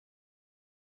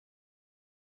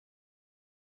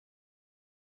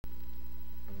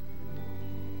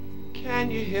Can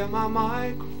you hear my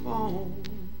microphone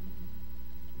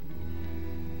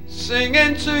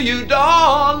singing to you,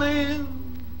 darling,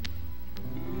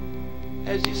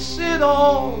 as you sit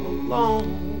all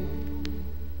alone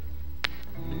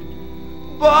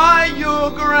by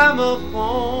your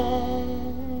gramophone?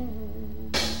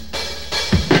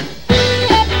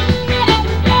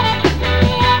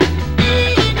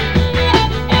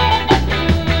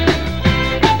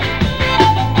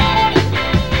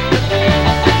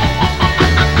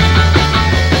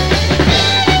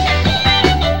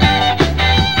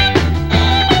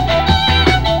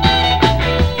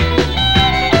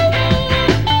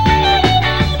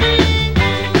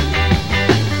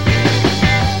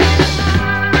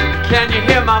 Can you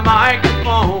hear my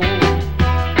microphone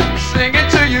singing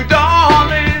to you,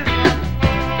 darling,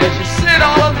 as you sit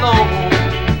all alone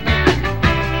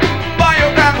by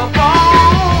your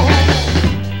gramophone?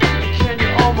 Can you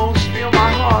almost feel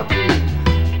my heartbeat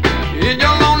in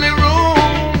your lonely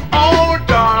room? Oh,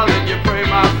 darling, you pray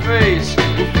my face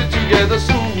will fit together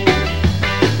soon.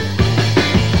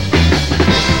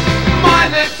 My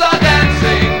lips are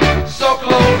dancing so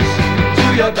close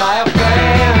to your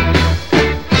diaphragm.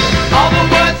 All the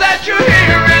words that you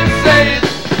hear and say is,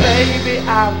 baby,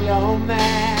 I'm your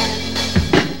man.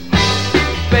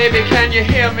 Baby, can you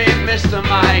hear me, Mr.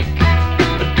 Mike?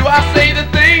 Do I say the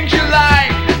things you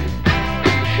like?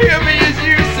 Hear me as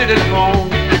you sit at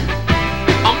home.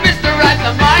 I'm Mr. Right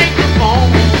the microphone.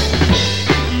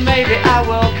 Maybe I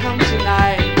will come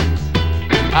tonight,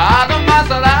 out of my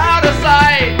sight, out of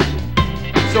sight.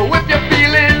 So if you're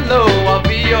feeling low, I'll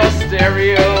be your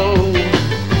stereo.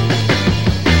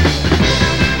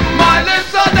 My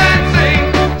lips are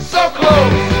dancing so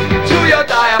close to your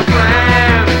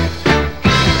diaphragm.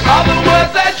 All the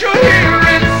words that you hear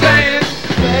and say is,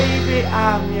 baby,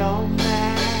 I'm your man.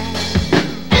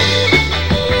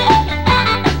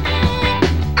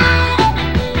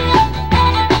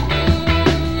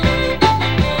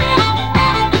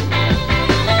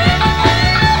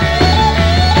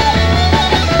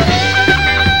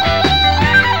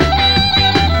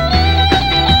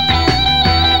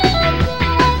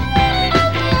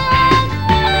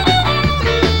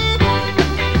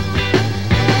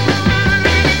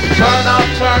 Turn up,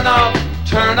 turn up,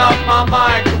 turn up my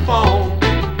microphone.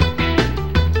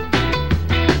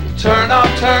 Turn up,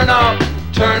 turn up,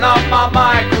 turn up my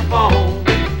microphone.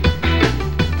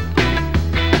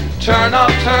 Turn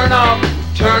up, turn up,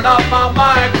 turn up my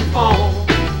microphone.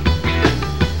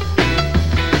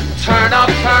 Turn up,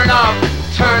 turn up,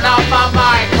 turn up my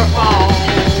microphone.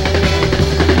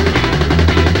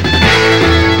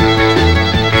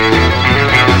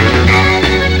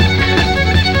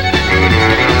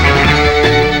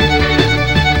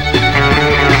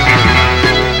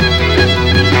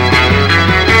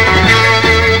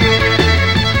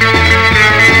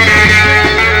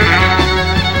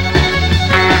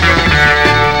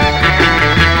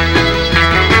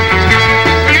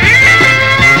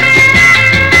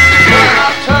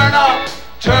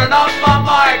 Turn up my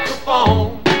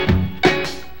microphone.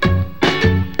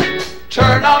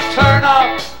 Turn up, turn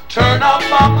up, turn up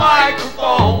my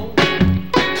microphone.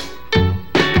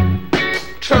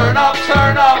 Turn up,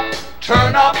 turn up,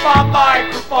 turn up my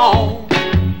microphone.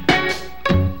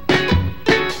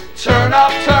 Turn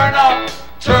up, turn up,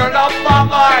 turn up my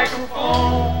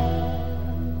microphone.